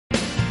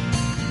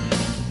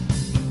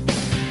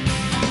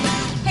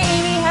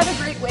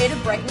way to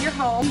brighten your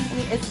home.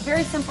 It's a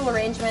very simple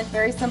arrangement,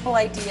 very simple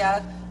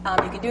idea.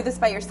 You can do this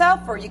by yourself,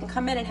 or you can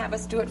come in and have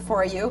us do it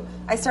for you.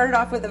 I started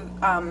off with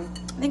I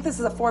think this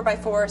is a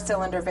 4x4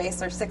 cylinder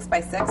vase, or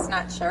 6x6,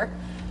 not sure.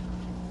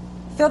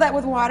 Fill that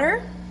with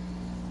water.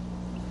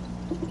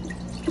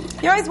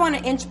 You always want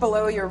an inch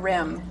below your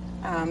rim.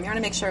 You want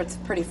to make sure it's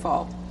pretty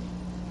full.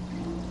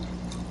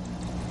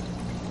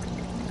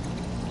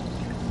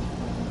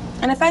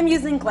 And if I'm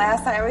using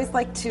glass, I always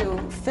like to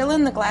fill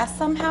in the glass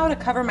somehow to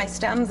cover my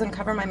stems and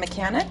cover my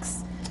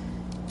mechanics.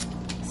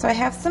 So I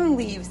have some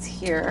leaves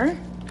here.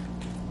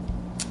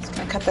 Just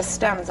going to cut the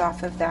stems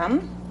off of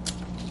them.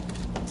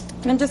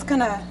 And I'm just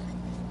going to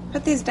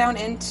put these down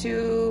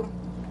into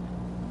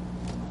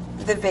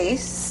the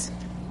vase.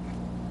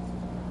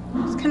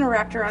 Just kind of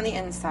wrapped around the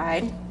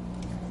inside.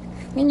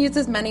 You can use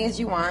as many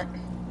as you want.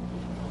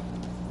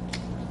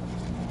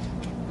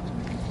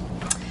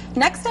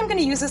 Next, I'm going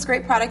to use this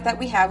great product that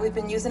we have. We've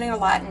been using it a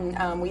lot,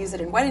 and we use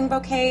it in wedding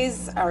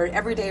bouquets or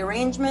everyday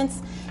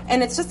arrangements.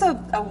 And it's just a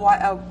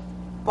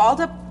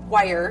balled-up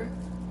wire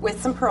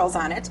with some pearls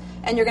on it.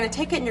 And you're going to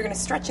take it and you're going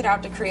to stretch it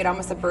out to create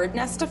almost a bird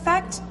nest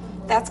effect.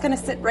 That's going to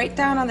sit right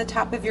down on the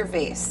top of your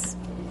vase.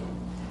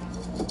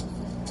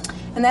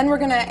 And then we're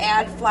going to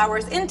add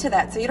flowers into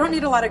that. So you don't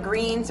need a lot of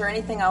greens or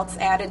anything else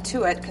added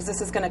to it, because this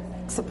is going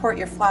to support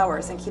your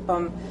flowers and keep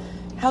them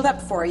held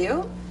up for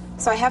you.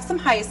 So I have some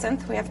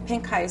hyacinth. We have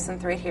pink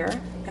hyacinth right here.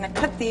 I'm going to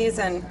cut these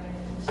and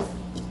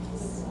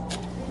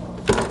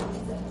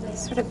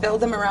sort of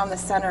build them around the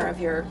center of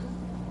your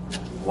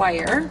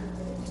wire.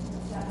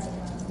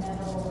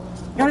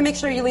 You want to make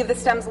sure you leave the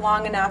stems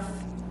long enough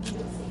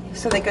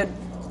so they get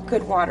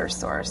good water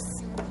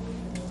source.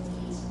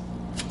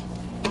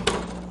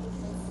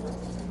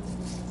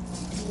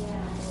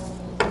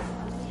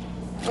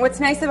 And what's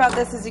nice about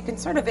this is you can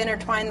sort of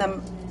intertwine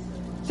them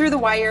through the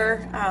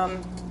wire,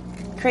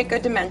 create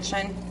good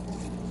dimension.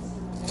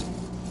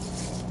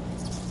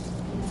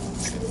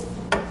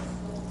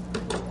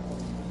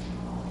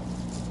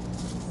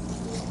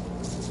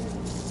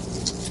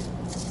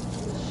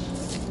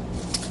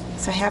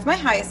 So I have my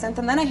hyacinth,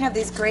 and then I have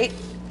these great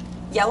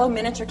yellow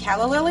miniature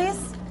calla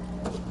lilies.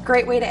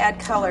 Great way to add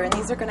color, and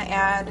these are going to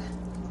add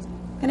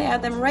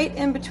them right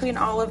in between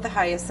all of the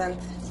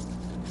hyacinth.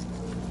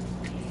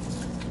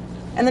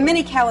 And the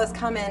mini callas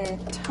come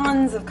in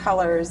tons of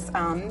colors: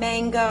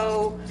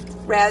 mango,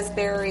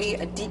 raspberry,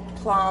 a deep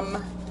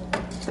plum,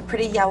 the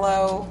pretty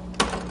yellow,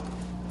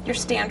 your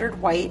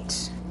standard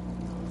white.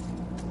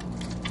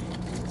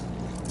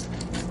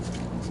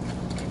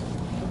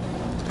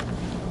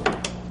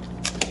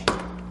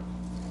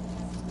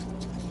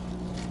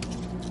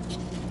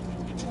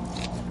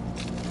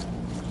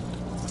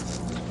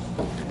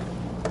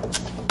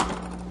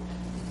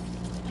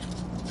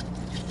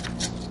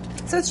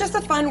 So it's just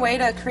a fun way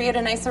to create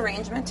a nice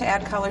arrangement to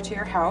add color to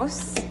your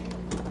house.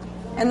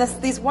 And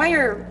these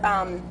wire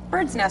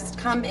bird's nests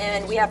come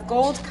in, we have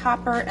gold,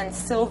 copper, and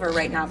silver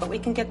right now, but we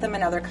can get them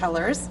in other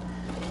colors.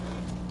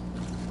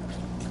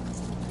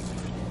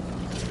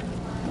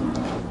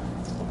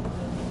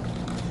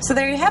 So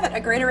there you have it,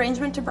 a great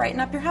arrangement to brighten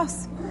up your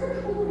house.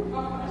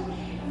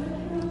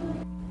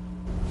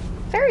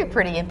 Very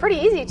pretty, and pretty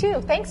easy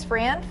too. Thanks,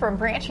 Fran, from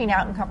Branching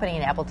Out and Company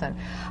in Appleton.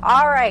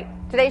 All right,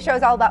 today's show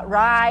is all about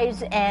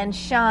rise and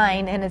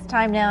shine, and it's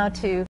time now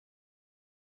to